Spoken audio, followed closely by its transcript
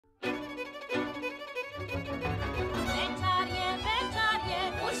Cheers!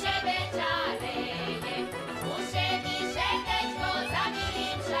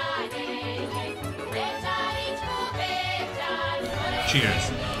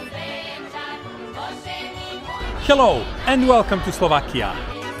 Hello and welcome to Slovakia!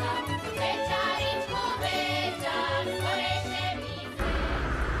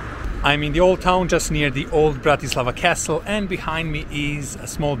 I'm in the old town just near the old Bratislava castle, and behind me is a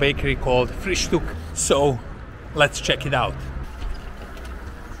small bakery called Frištuk, so let's check it out.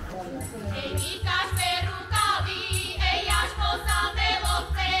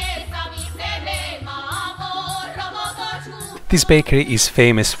 This bakery is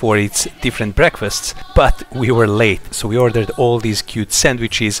famous for its different breakfasts, but we were late, so we ordered all these cute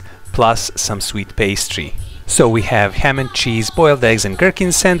sandwiches plus some sweet pastry. So we have ham and cheese, boiled eggs and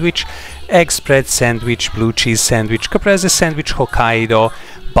gherkin sandwich, egg spread sandwich, blue cheese sandwich, caprese sandwich, Hokkaido,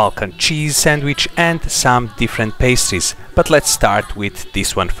 Balkan cheese sandwich and some different pastries. But let's start with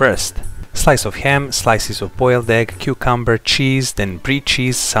this one first. Slice of ham, slices of boiled egg, cucumber, cheese, then brie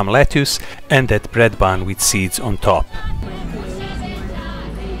cheese, some lettuce and that bread bun with seeds on top.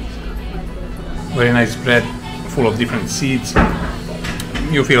 Very nice bread, full of different seeds.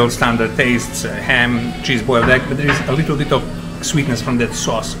 You feel standard tastes, ham, cheese, boiled egg, but there is a little bit of sweetness from that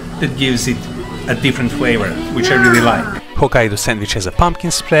sauce that gives it a different flavor, which I really like. Hokkaido sandwich has a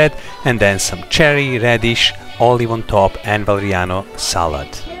pumpkin spread and then some cherry, radish, olive on top and valeriano salad.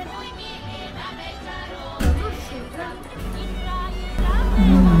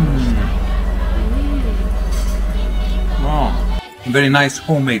 Wow. Very nice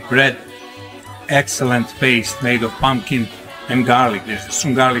homemade bread. Excellent paste made of pumpkin and garlic. There's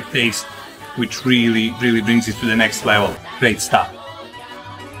some garlic taste which really brings it to the next level. Great stuff.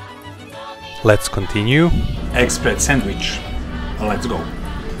 Let's continue. Egg spread sandwich. Let's go.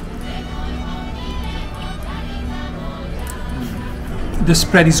 The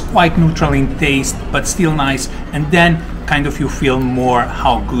spread is quite neutral in taste but still nice, and then kind of you feel more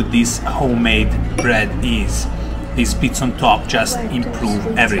how good this homemade bread is. These bits on top just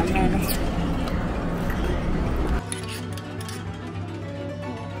improve everything.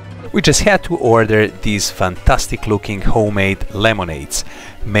 We just had to order these fantastic looking homemade lemonades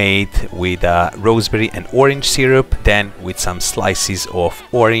made with rosemary and orange syrup, then with some slices of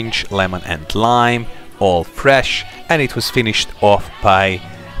orange, lemon and lime, all fresh, and it was finished off by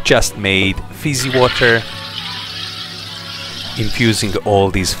just made fizzy water, infusing all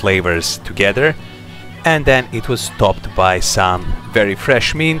these flavors together, and then it was topped by some very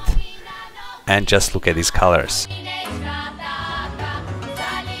fresh mint, and just look at these colors.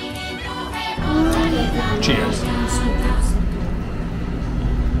 Cheers!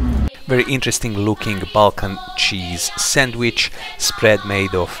 Very interesting looking Balkan cheese sandwich, spread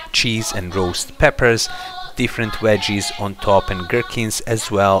made of cheese and roast peppers, different veggies on top and gherkins,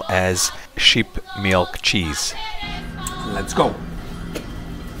 as well as sheep milk cheese. Let's go!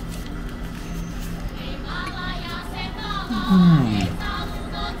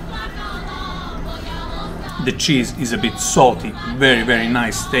 The cheese is a bit salty, very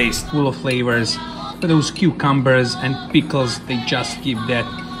nice taste, full of flavors. But those cucumbers and pickles, they just give that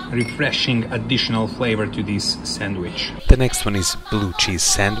refreshing additional flavor to this sandwich. The next one is blue cheese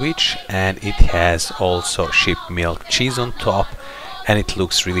sandwich, and it has also sheep milk cheese on top, and it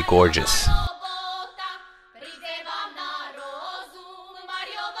looks really gorgeous.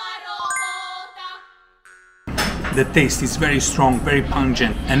 The taste is very strong, very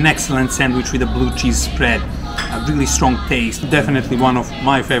pungent. An excellent sandwich with a blue cheese spread. A really strong taste. Definitely one of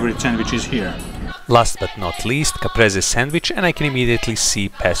my favorite sandwiches here. Last but not least, caprese sandwich, and I can immediately see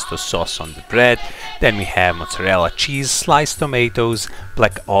pesto sauce on the bread. Then we have mozzarella cheese, sliced tomatoes,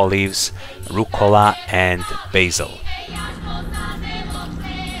 black olives, rucola and basil.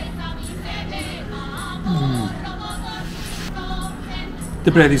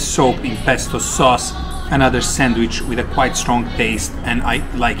 The bread is soaked in pesto sauce. Another sandwich with a quite strong taste, and I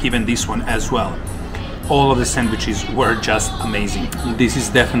like even this one as well. All of the sandwiches were just amazing. This is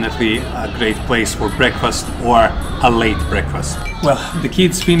definitely a great place for breakfast or a late breakfast. Well, the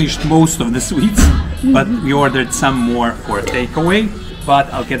kids finished most of the sweets, but we ordered some more for takeaway.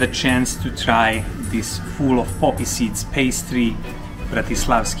 But I'll get a chance to try this full of poppy seeds pastry,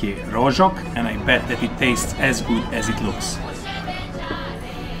 bratislavské Rožok, and I bet that it tastes as good as it looks.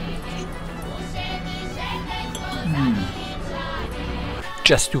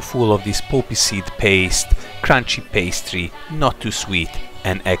 Just too full of this poppy seed paste, crunchy pastry, not too sweet,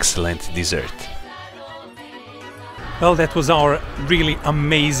 and excellent dessert. Well, that was our really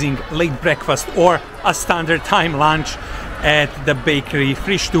amazing late breakfast or a standard time lunch at the bakery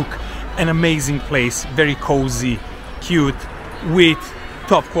Frištuk. an amazing place, very cozy, cute, with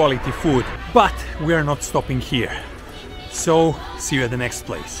top quality food. But we are not stopping here. So, see you at the next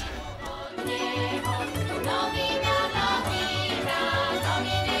place.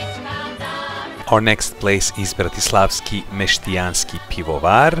 Our next place is Bratislavský Meštiansky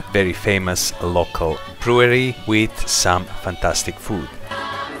Pivovar, very famous local brewery with some fantastic food.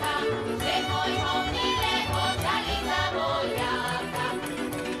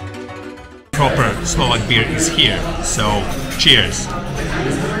 Proper Slovak beer is here, so cheers!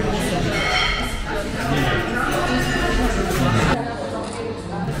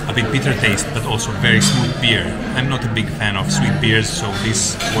 A bit bitter taste, but also very smooth beer. I'm not a big fan of sweet beers, so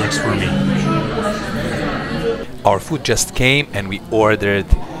this works for me. Our food just came and we ordered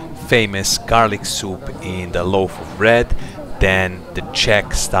famous garlic soup in the loaf of bread, then the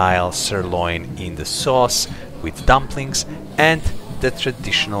Czech style sirloin in the sauce with dumplings, and the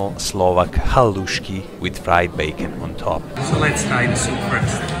traditional Slovak halušky with fried bacon on top. So let's try the soup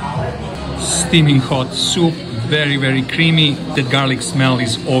first. Steaming hot soup, very creamy. The garlic smell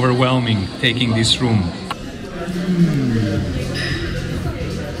is overwhelming, taking this room.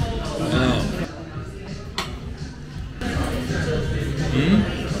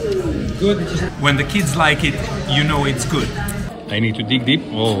 Good. When the kids like it, you know it's good. I need to dig deep.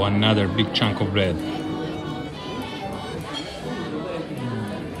 Oh, another big chunk of bread.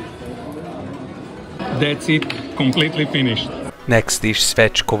 That's it, completely finished. Next dish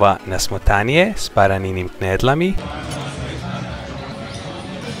svečkova na smotanje s paraninim knedlami.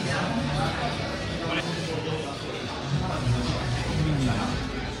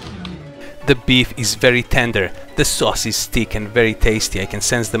 The beef is very tender, the sauce is thick and very tasty. I can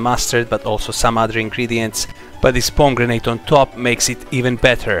sense the mustard but also some other ingredients, but this pomegranate on top makes it even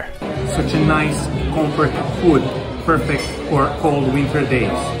better. Such a nice comfort food, perfect for cold winter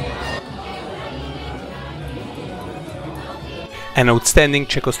days. An outstanding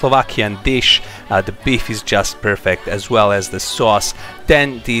Czechoslovakian dish. The beef is just perfect, as well as the sauce,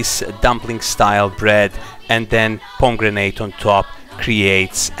 then this dumpling style bread, and then pomegranate on top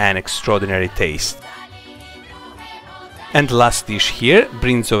creates an extraordinary taste. And the last dish here,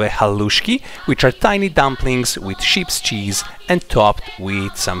 brinzové halušky, which are tiny dumplings with sheep's cheese and topped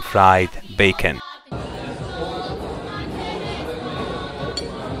with some fried bacon.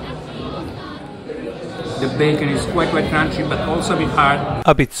 The bacon is quite crunchy, but also a bit hard.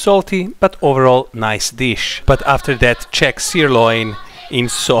 A bit salty, but overall nice dish. But after that Czech sirloin in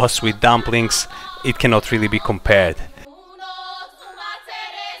sauce with dumplings, it cannot really be compared.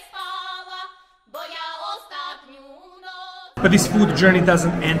 But this food journey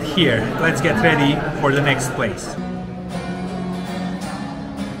doesn't end here. Let's get ready for the next place.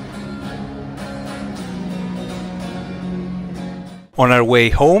 On our way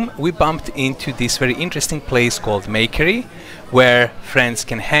home, we bumped into this very interesting place called Makery, where friends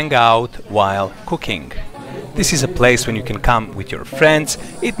can hang out while cooking. This is a place when you can come with your friends.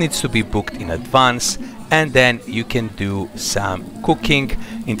 It needs to be booked in advance, and then you can do some cooking.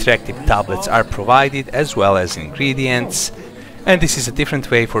 Interactive tablets are provided, as well as ingredients. And this is a different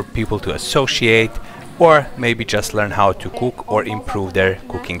way for people to associate, or maybe just learn how to cook or improve their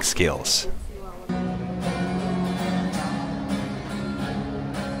cooking skills.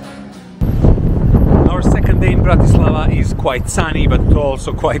 Our second day in Bratislava is quite sunny, but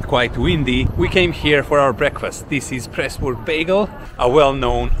also quite windy. We came here for our breakfast. This is Pressburg Bajgel, a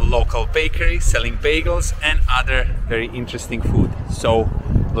well-known local bakery selling bagels and other very interesting food. So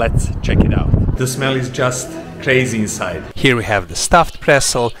let's check it out. The smell is just crazy inside. Here we have the stuffed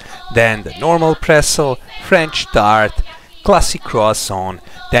pretzel, then the normal pretzel, French tart, classic croissant,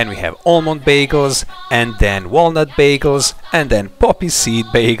 then we have almond bagels, and then walnut bagels, and then poppy seed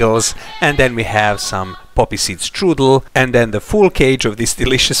bagels, and then we have some poppy seed strudel, and then the full cage of this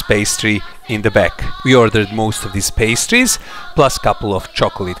delicious pastry in the back. We ordered most of these pastries, plus a couple of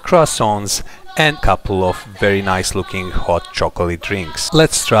chocolate croissants, and a couple of very nice looking hot chocolate drinks.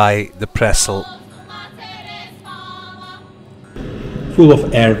 Let's try the pretzel. Full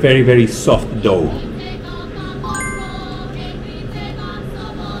of air, very soft dough.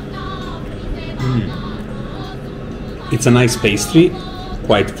 It's a nice pastry,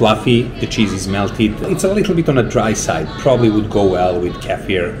 quite fluffy, the cheese is melted. It's a little bit on a dry side, probably would go well with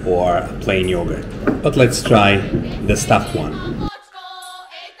kefir or plain yogurt. But let's try the stuffed one.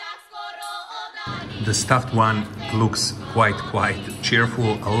 The stuffed one looks quite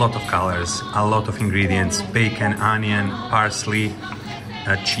cheerful, a lot of colors, a lot of ingredients, bacon, onion, parsley,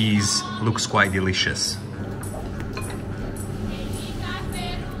 cheese, looks quite delicious.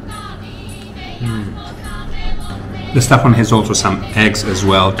 The stuffed one has also some eggs as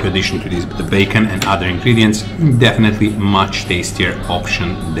well, to addition to this, the bacon and other ingredients. Definitely much tastier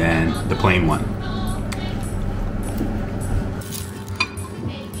option than the plain one.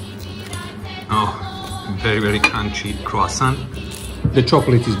 Oh, very crunchy croissant. The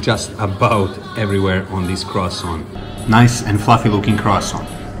chocolate is just about everywhere on this croissant. Nice and fluffy looking croissant.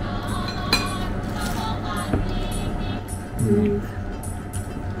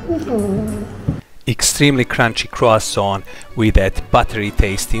 Extremely crunchy croissant with that buttery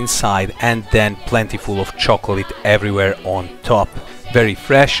taste inside and then plentiful of chocolate everywhere on top. Very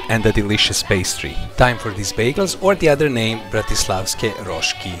fresh and a delicious pastry. Time for these bagels, or the other name bratislavské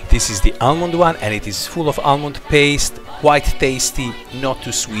Rožky. This is the almond one and it is full of almond paste, quite tasty, not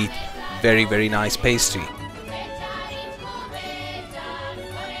too sweet, very nice pastry.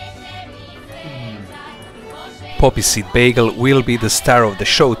 Poppy seed bagel will be the star of the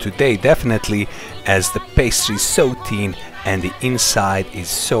show today, definitely, as the pastry is so thin and the inside is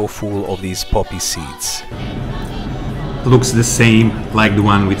so full of these poppy seeds. Looks the same like the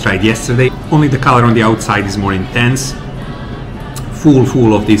one we tried yesterday, only the color on the outside is more intense,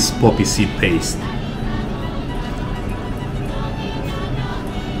 full of this poppy seed paste.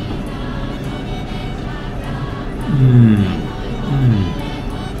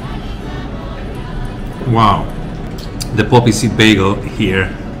 Wow. The poppy seed bagel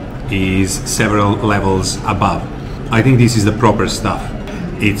here is several levels above. I think this is the proper stuff.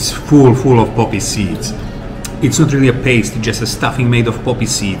 It's full of poppy seeds. It's not really a paste, just a stuffing made of poppy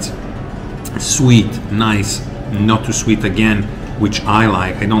seeds. Sweet, nice, not too sweet again, which I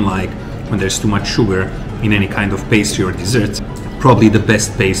like. I don't like when there's too much sugar in any kind of pastry or dessert. Probably the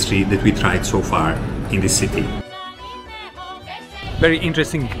best pastry that we tried so far in this city. Very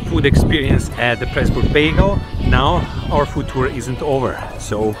interesting food experience at the Pressburg Bajgel. Now our food tour isn't over,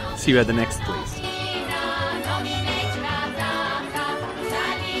 so see you at the next place.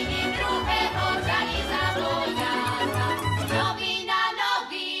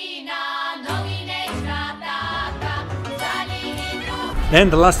 And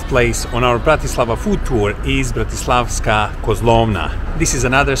the last place on our Bratislava food tour is Bratislavska Kozlovna. This is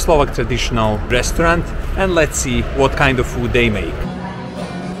another Slovak traditional restaurant, and let's see what kind of food they make.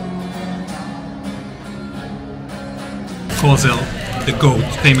 Kozel, the goat,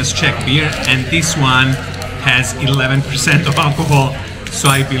 famous Czech beer, and this one has 11% of alcohol, so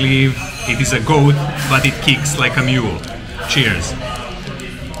I believe it is a goat, but it kicks like a mule. Cheers!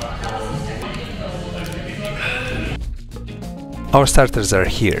 Our starters are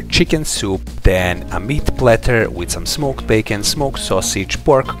here: chicken soup, then a meat platter with some smoked bacon, smoked sausage,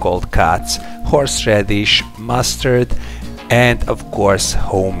 pork cold cuts, horseradish, mustard, and of course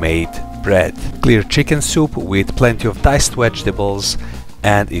homemade bread. Clear chicken soup with plenty of diced vegetables,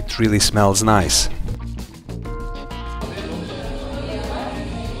 and it really smells nice.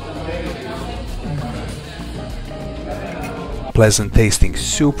 Pleasant tasting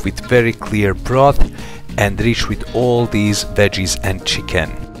soup with very clear broth and rich with all these veggies and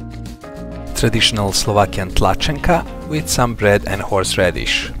chicken. Traditional Slovakian tlačenka with some bread and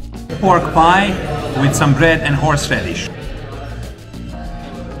horseradish. Pork pie with some bread and horseradish.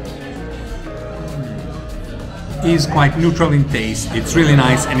 Is quite neutral in taste, it's really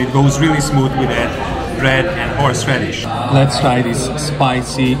nice and it goes really smooth with that bread and horseradish. Let's try this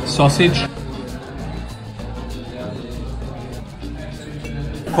spicy sausage.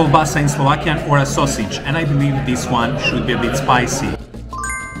 Kolbasa in Slovakian, or a sausage, and I believe this one should be a bit spicy.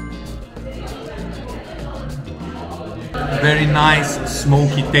 Very nice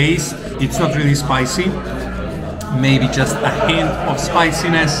smoky taste. It's not really spicy, maybe just a hint of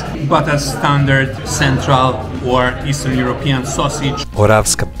spiciness, but a standard Central or Eastern European sausage.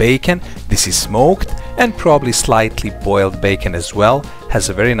 Oravska bacon, this is smoked and probably slightly boiled bacon as well, has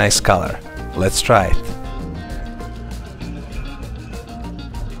a very nice color. Let's try it.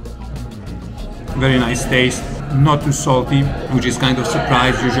 Very nice taste, not too salty, which is kind of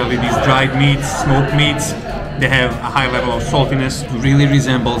surprised. Usually these dried meats, smoked meats, they have a high level of saltiness. Really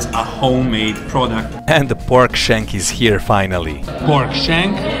resembles a homemade product. And the pork shank is here finally. Pork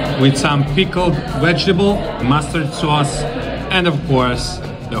shank with some pickled vegetable, mustard sauce, and of course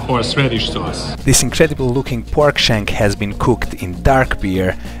the horseradish sauce. This incredible looking pork shank has been cooked in dark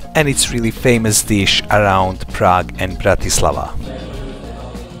beer, and it's really famous dish around Prague and Bratislava.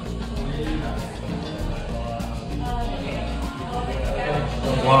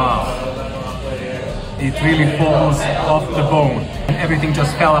 Wow, it really falls off the bone and everything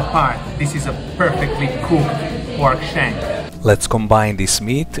just fell apart. This is a perfectly cooked pork shank. Let's combine this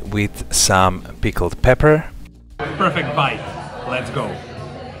meat with some pickled pepper. Perfect bite. Let's go.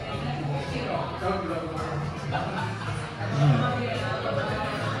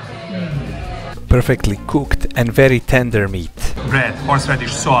 Perfectly cooked and very tender meat. Bread,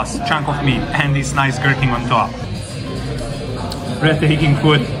 horseradish sauce, chunk of meat, and this nice gherkin on top. Breathtaking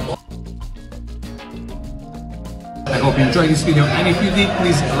food. I hope you enjoyed this video, and if you did,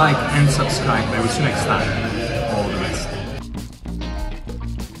 please like and subscribe. I will see you next time.